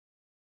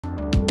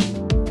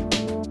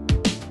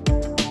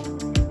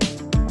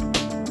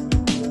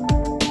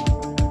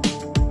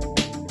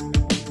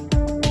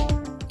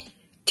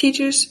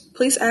Teachers,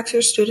 please ask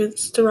your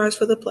students to rise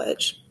for the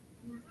pledge.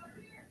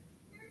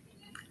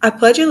 I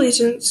pledge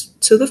allegiance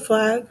to the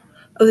flag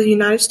of the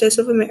United States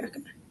of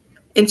America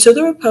and to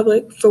the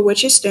republic for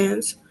which it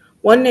stands,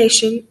 one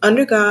nation,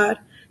 under God,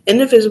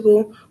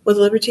 indivisible, with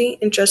liberty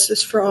and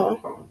justice for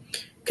all.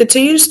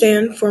 Continue to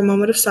stand for a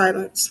moment of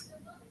silence.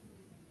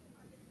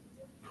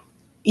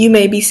 You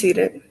may be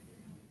seated.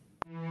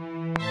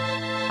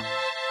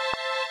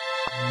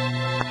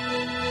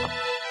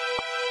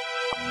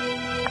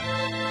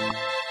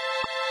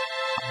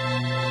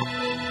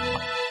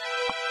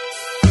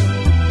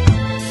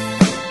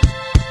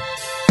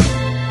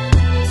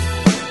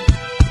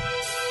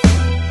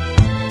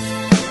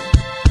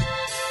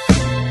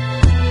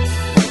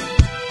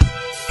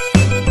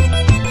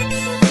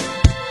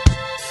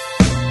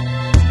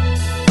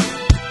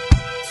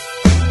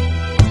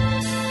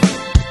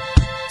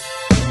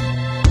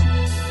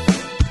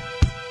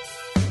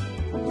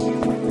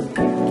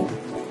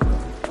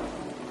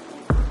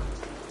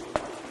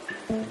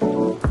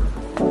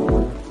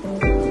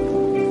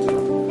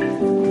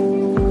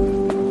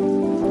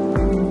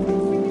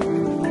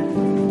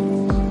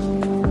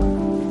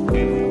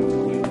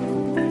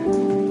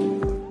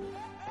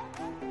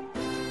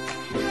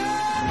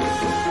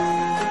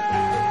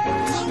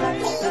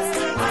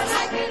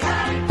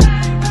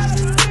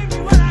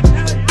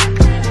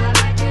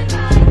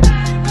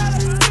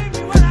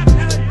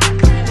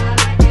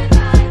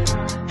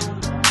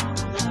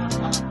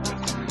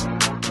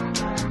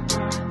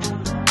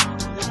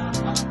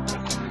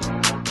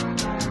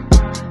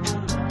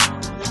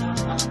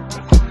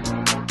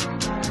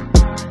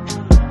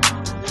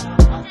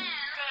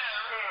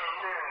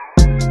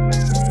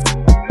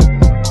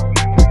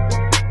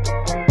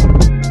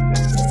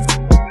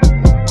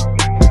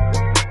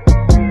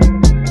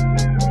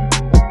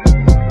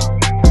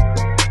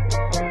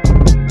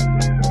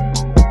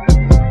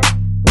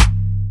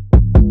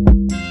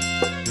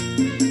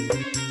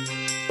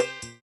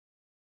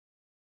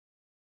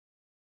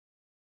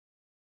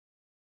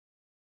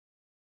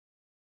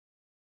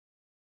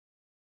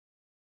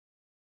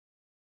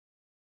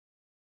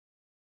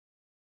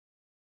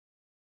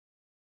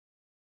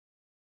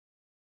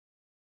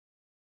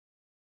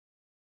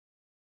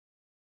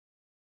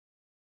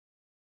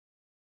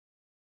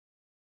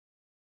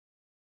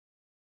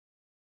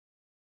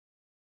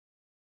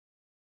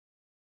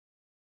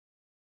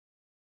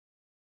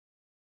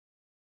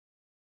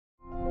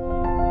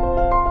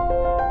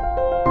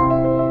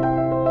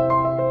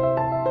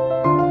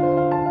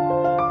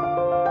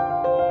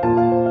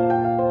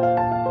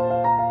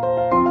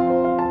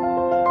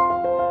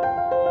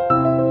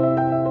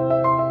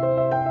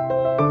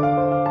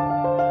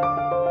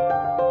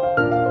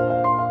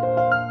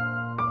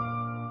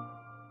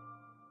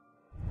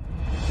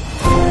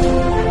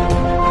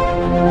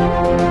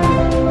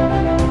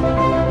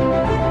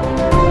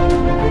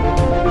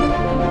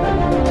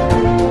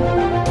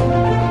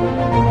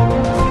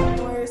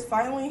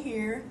 Finally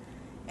here,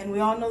 and we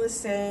all know the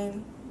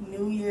saying,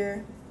 New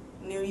Year,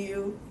 New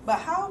You, but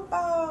how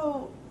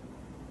about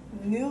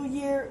New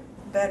Year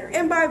better?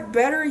 And by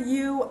better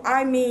you,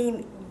 I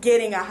mean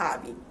getting a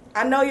hobby.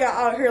 I know y'all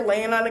out here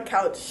laying on the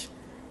couch,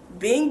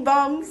 being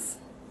bums,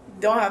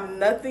 don't have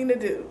nothing to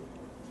do.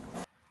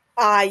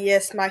 Ah,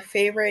 yes, my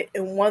favorite,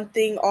 and one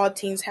thing all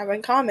teens have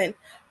in common,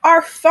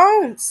 our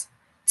phones.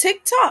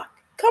 TikTok.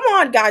 Come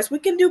on, guys, we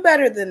can do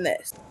better than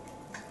this.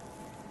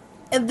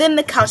 And then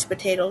the couch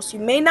potatoes. You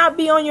may not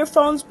be on your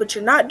phones, but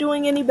you're not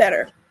doing any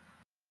better.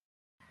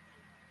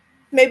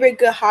 Maybe a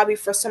good hobby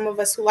for some of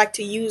us who like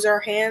to use our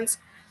hands.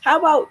 How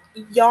about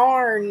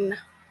yarn?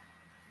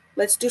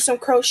 Let's do some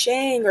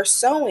crocheting or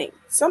sewing.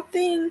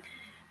 Something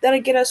that'll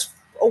get us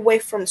away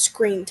from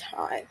screen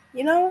time,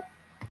 you know?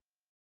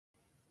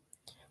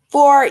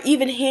 For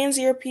even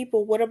handsier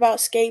people, what about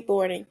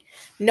skateboarding?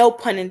 No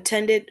pun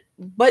intended,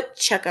 but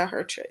check out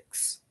her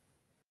tricks.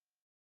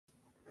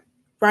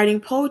 Writing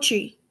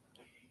poetry,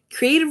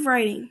 creative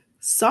writing,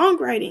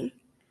 songwriting.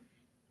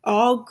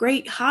 All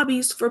great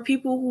hobbies for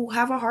people who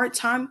have a hard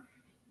time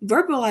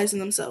verbalizing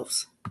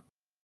themselves.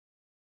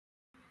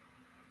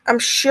 I'm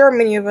sure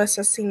many of us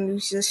have seen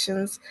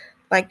musicians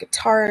like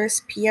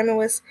guitarists,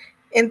 pianists,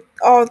 and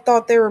all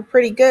thought they were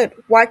pretty good.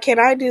 Why can't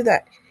I do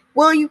that?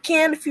 Well, you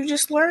can if you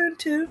just learn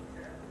to.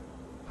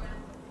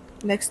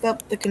 Next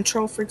up, the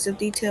control freaks of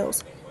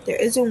details.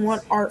 There isn't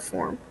one art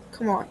form.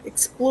 Come on,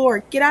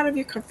 explore, get out of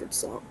your comfort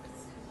zone.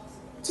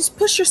 Just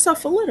push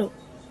yourself a little.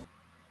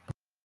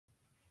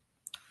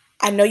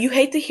 I know you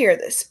hate to hear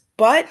this,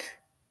 but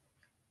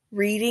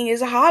reading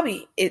is a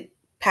hobby. It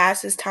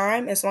passes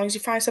time as long as you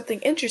find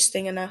something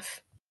interesting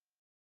enough.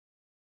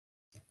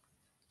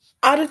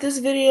 Out of this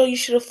video, you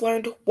should have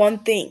learned one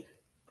thing.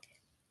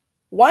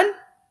 1,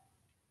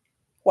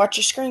 watch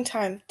your screen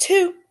time.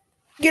 2,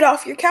 get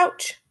off your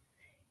couch.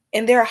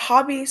 And there are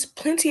hobbies,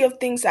 plenty of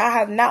things that I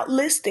have not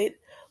listed,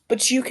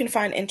 but you can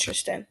find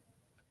interest in.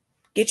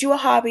 Get you a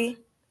hobby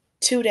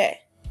today.